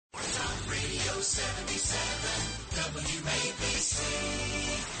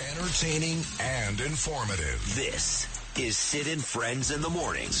Entertaining and informative. This is Sid and Friends in the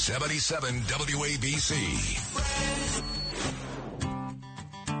Morning. 77 WABC.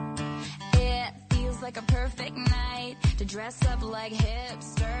 It feels like a perfect night to dress up like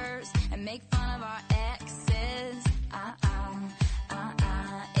hipsters and make fun of our exes.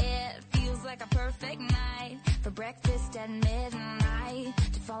 It feels like a perfect night for breakfast at midnight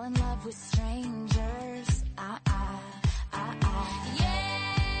to fall in love with strangers. Yeah.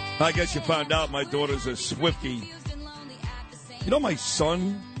 I guess you found out my daughter's a Swiftie. You know, my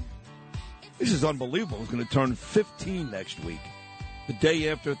son, this is unbelievable, is going to turn 15 next week. The day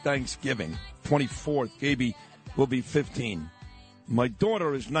after Thanksgiving, 24th, Gaby will be 15. My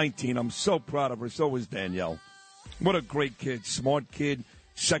daughter is 19. I'm so proud of her. So is Danielle. What a great kid, smart kid,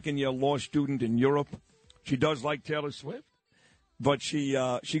 second-year law student in Europe. She does like Taylor Swift, but she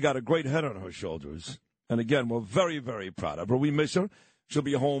got a great head on her shoulders. And again, we're very, very proud of her. We miss her. She'll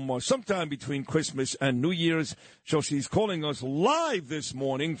be home sometime between Christmas and New Year's. So she's calling us live this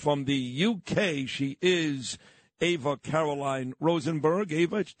morning from the UK. She is Ava Caroline Rosenberg.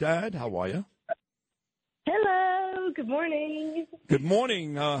 Ava, it's Dad. How are you? Hello. Good morning. Good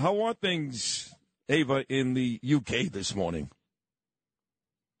morning. How are things, Ava, in the UK this morning?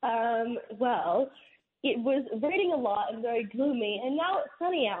 Well, it was raining a lot and very gloomy, and now it's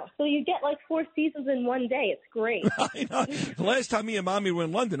sunny out. So you get like 4 seasons in one day. It's great. I know. The last time me and Mommy were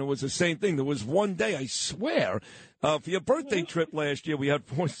in London, it was the same thing. There was one day, I swear, for your birthday trip last year, we had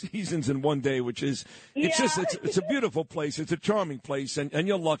 4 seasons in one day, which is, it's a beautiful place. It's a charming place, and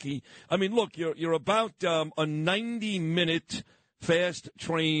you're lucky. I mean, look, you're about a 90-minute fast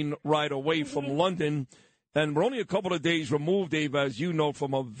train ride away from London. And we're only a couple of days removed, Ava, as you know,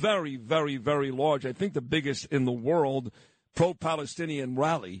 from a very, very, very large, I think the biggest in the world, pro-Palestinian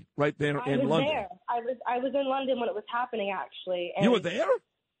rally right there in London. There. I was in London when it was happening, actually. And you were there?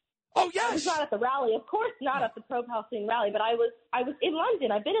 Oh, yes. I was not at the rally. Of course not at the pro-Palestinian rally, but I was in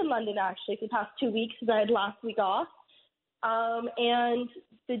London. I've been in London, actually, for the past 2 weeks because I had last week off. And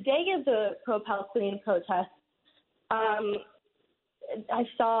the day of the pro-Palestinian protest, I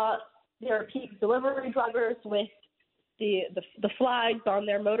saw there are delivery drivers with the flags on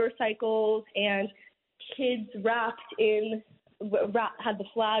their motorcycles and kids had the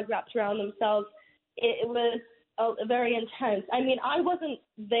flag wrapped around themselves. It was very intense. I mean, I wasn't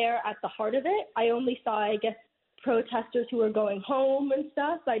there at the heart of it. I only saw, I guess, protesters who were going home and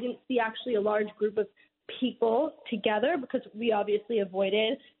stuff. I didn't see actually a large group of people together because we obviously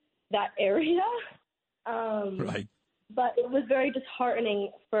avoided that area. Right. But it was very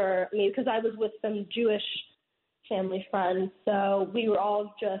disheartening for me because I was with some Jewish family friends. So we were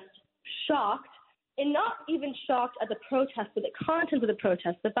all just shocked, and not even shocked at the protest, but the content of the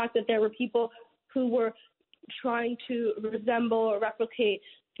protest, the fact that there were people who were trying to resemble or replicate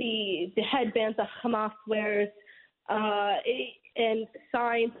the headbands that Hamas wears and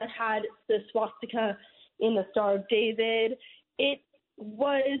signs that had the swastika in the Star of David. It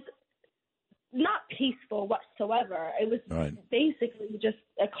was not peaceful whatsoever. It was basically just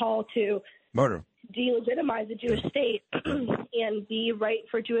a call to murder, delegitimize the Jewish state and the right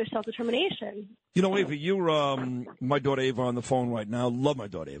for Jewish self-determination. You know, Ava, you're my daughter Ava on the phone right now. Love my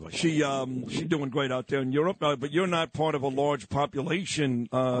daughter Ava. She's doing great out there in Europe, but you're not part of a large population.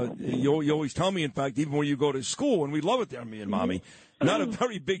 You always tell me, in fact, even when you go to school, and we love it there, me and Mommy, not a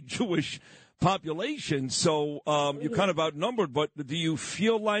very big Jewish population, so you're kind of outnumbered. But do you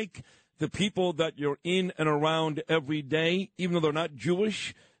feel like the people that you're in and around every day, even though they're not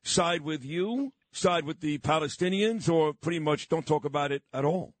Jewish, side with you, side with the Palestinians, or pretty much don't talk about it at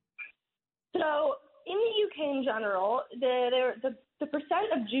all? So in the UK in general, the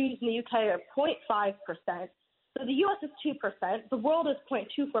percent of Jews in the UK are 0.5%. So the US is 2%, the world is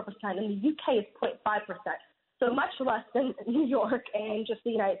 0.24%, and the UK is 0.5%. So much less than New York and just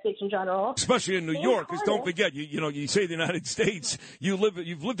the United States in general. Especially in New York, because don't forget, you say the United States, you've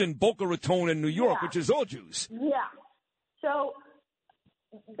lived in Boca Raton in New York, which is all Jews. Yeah. So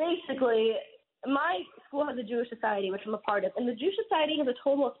basically, my school has a Jewish society, which I'm a part of, and the Jewish society has a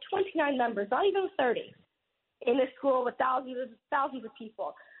total of 29 members, not even 30, in this school with thousands of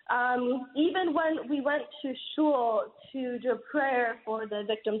people. Even when we went to shul to do a prayer for the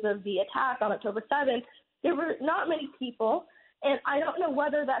victims of the attack on October 7th, there were not many people, and I don't know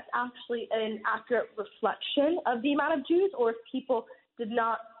whether that's actually an accurate reflection of the amount of Jews or if people did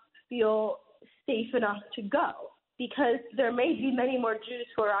not feel safe enough to go, because there may be many more Jews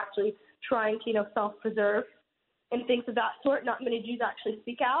who are actually trying to, self-preserve and things of that sort. Not many Jews actually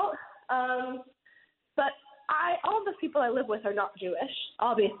speak out. But all the people I live with are not Jewish,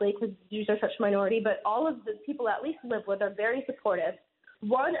 obviously, because Jews are such a minority, but all of the people I at least live with are very supportive.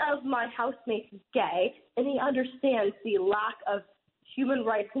 One of my housemates is gay, and he understands the lack of human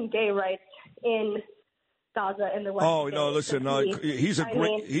rights and gay rights in Gaza and the West. Oh, no, listen, he's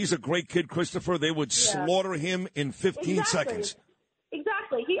a great kid, Christopher. They would slaughter him in 15 seconds.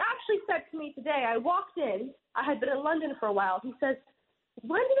 Exactly. He actually said to me today, I walked in, I had been in London for a while. He says,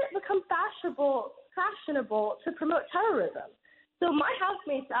 when did it become fashionable to promote terrorism? So my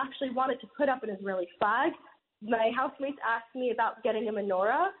housemates actually wanted to put up an Israeli flag. My housemates asked me about getting a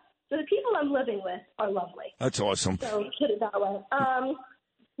menorah. So the people I'm living with are lovely. That's awesome. So put it that way.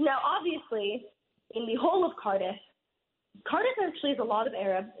 Now, obviously, in the whole of Cardiff actually has a lot of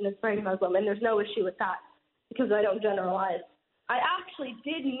Arabs and it's very Muslim, and there's no issue with that because I don't generalize. I actually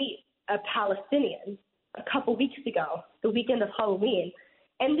did meet a Palestinian a couple weeks ago, the weekend of Halloween.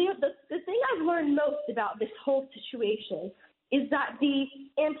 And the thing I've learned most about this whole situation is that the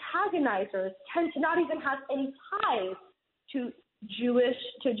antagonizers tend to not even have any ties to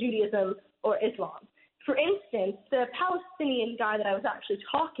Judaism or Islam. For instance, the Palestinian guy that I was actually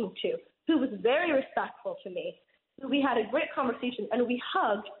talking to, who was very respectful to me, we had a great conversation and we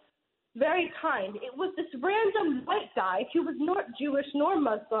hugged, very kind. It was this random white guy who was not Jewish nor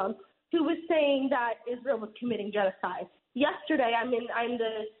Muslim who was saying that Israel was committing genocide. Yesterday, I'm in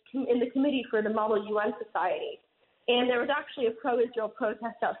the committee for the Model UN Society, and there was actually a pro-Israel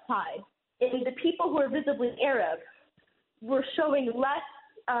protest outside. And the people who are visibly Arab were showing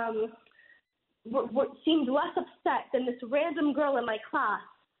seemed less upset than this random girl in my class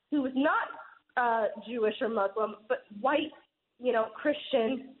who was not Jewish or Muslim, but white,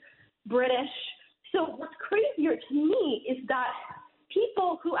 Christian, British. So what's crazier to me is that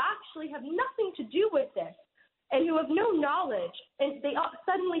people who actually have nothing to do with this and who have no knowledge, and they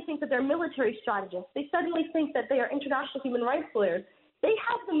suddenly think that they're military strategists. They suddenly think that they are international human rights lawyers. They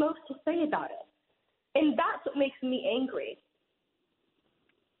have the most to say about it. And that's what makes me angry.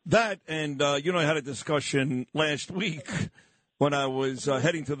 That, and, I had a discussion last week when I was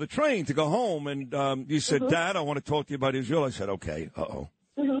heading to the train to go home, and you said, Dad, I want to talk to you about Israel. I said, okay, uh-oh.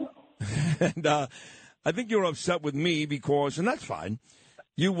 And I think you're upset with me because, and that's fine,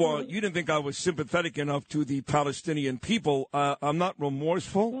 you didn't think I was sympathetic enough to the Palestinian people. I'm not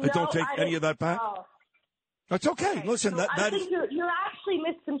remorseful. No, I don't take any of that back. Oh. That's okay. Listen, so I that think is... you're actually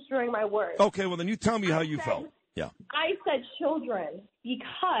misconstruing my words. Okay, well, then you tell me how you felt. Yeah. I said children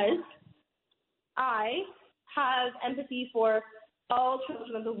because I have empathy for all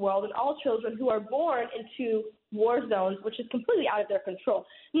children of the world and all children who are born into war zones, which is completely out of their control.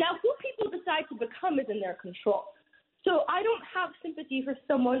 Now, who people decide to become is in their control. So I don't have sympathy for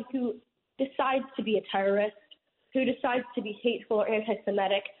someone who decides to be a terrorist, who decides to be hateful or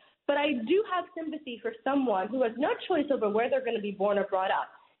anti-Semitic, but I do have sympathy for someone who has no choice over where they're going to be born or brought up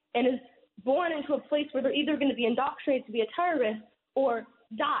and is born into a place where they're either going to be indoctrinated to be a terrorist or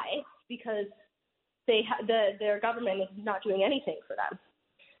die because their government is not doing anything for them.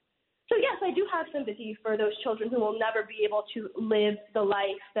 So, yes, I do have sympathy for those children who will never be able to live the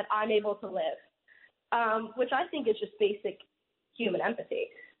life that I'm able to live, which I think is just basic human empathy.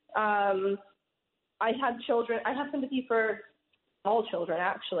 I have sympathy for all children,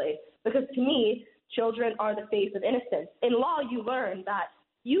 actually, because to me, children are the face of innocence. In law, you learn that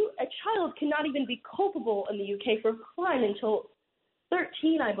a child cannot even be culpable in the UK for a crime until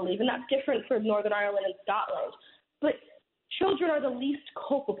 13, I believe, and that's different for Northern Ireland and Scotland. But children are the least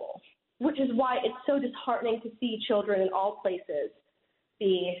culpable, which is why it's so disheartening to see children in all places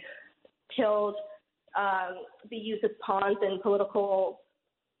be killed, be used as pawns in political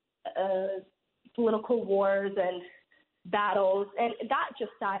wars and battles. And that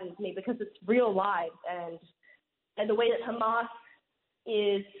just saddens me because it's real lives. And the way that Hamas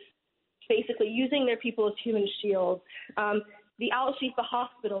is basically using their people as human shields. The Al-Shifa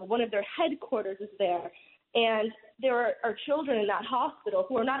hospital, one of their headquarters is there, and there are children in that hospital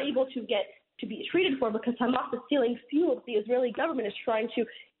who are not able to get to be treated for because Hamas is stealing fuel that the Israeli government is trying to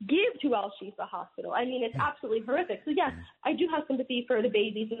give to Al-Shifa hospital. I mean, it's absolutely horrific. So, yes, I do have sympathy for the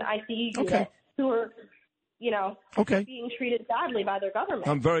babies in the ICU unit who are, being treated badly by their government.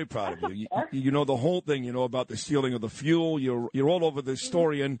 I'm very proud of you. You know the whole thing, about the stealing of the fuel. You're all over this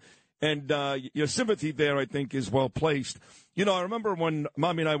story, and your sympathy there, I think, is well placed. I remember when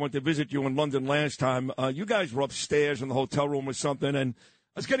Mommy and I went to visit you in London last time, you guys were upstairs in the hotel room or something, and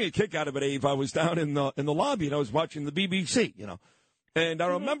I was getting a kick out of it, Abe. I was down in the lobby, and I was watching the BBC, And I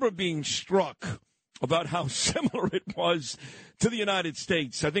remember being struck about how similar it was to the United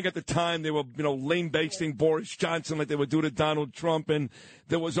States. I think at the time they were, lame-basting Boris Johnson like they would do to Donald Trump, and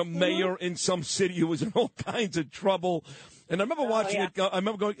there was a mayor in some city who was in all kinds of trouble. And I remember watching it. I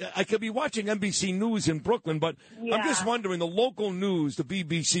remember going, I could be watching NBC News in Brooklyn, but I'm just wondering, the local news, the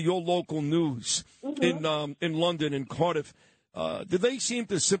BBC, your local news in London, in Cardiff, do they seem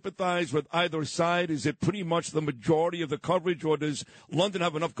to sympathize with either side? Is it pretty much the majority of the coverage, or does London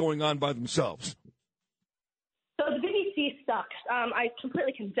have enough going on by themselves? So the BBC sucks. I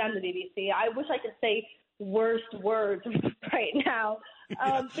completely condemn the BBC. I wish I could say worst words right now.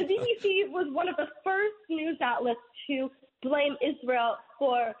 The BBC was one of the first news outlets to blame Israel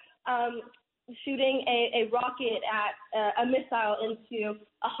for shooting a rocket at a missile into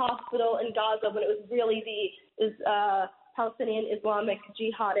a hospital in Gaza when it was really the Palestinian Islamic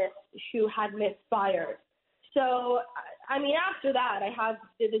jihadists who had misfired. So, I mean, after that,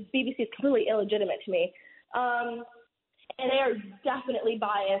 the BBC is completely illegitimate to me. And they are definitely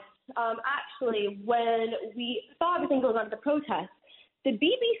biased. Actually, when we saw everything going on at the protest, the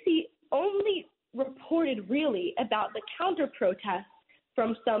BBC only reported really about the counter-protests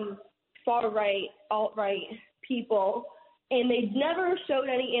from some far-right, alt-right people, and they never showed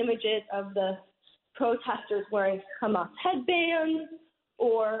any images of the protesters wearing Hamas headbands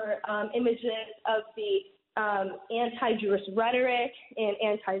or images of the anti-Jewish rhetoric and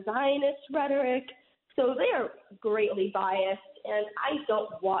anti-Zionist rhetoric. So they are greatly biased, and I don't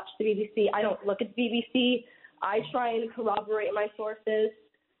watch the BBC. I don't look at the BBC. I try and corroborate my sources.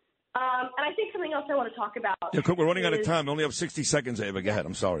 And I think something else I want to talk about. Yeah, we're running out of time. We only have 60 seconds, Ava. Go ahead.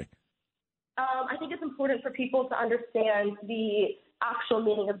 I'm sorry. I think it's important for people to understand the actual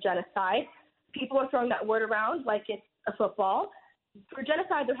meaning of genocide. People are throwing that word around like it's a football. For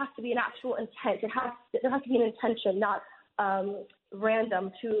genocide, there has to be an actual intent. There has to be an intention, not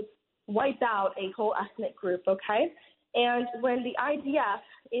random, to wipe out a whole ethnic group, okay? And when the IDF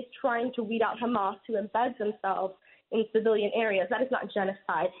is trying to weed out Hamas to embed themselves in civilian areas, that is not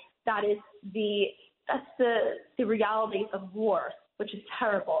genocide. That's the realities of war, which is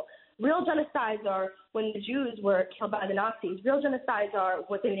terrible. Real genocides are when the Jews were killed by the Nazis. Real genocides are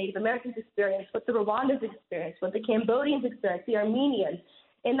what the Native Americans experienced, what the Rwandans experienced, what the Cambodians experienced, the Armenians.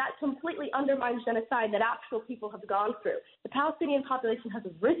 And that completely undermines genocide that actual people have gone through. The Palestinian population has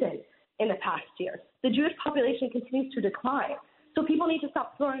risen in the past year. The Jewish population continues to decline. So people need to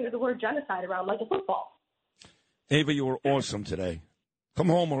stop throwing the word genocide around like a football. Ava, you were awesome today. Come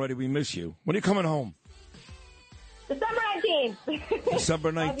home already. We miss you. When are you coming home? December 19th.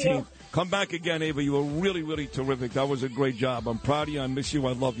 December 19th. Come back again, Ava. You were really, really terrific. That was a great job. I'm proud of you. I miss you.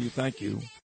 I love you. Thank you.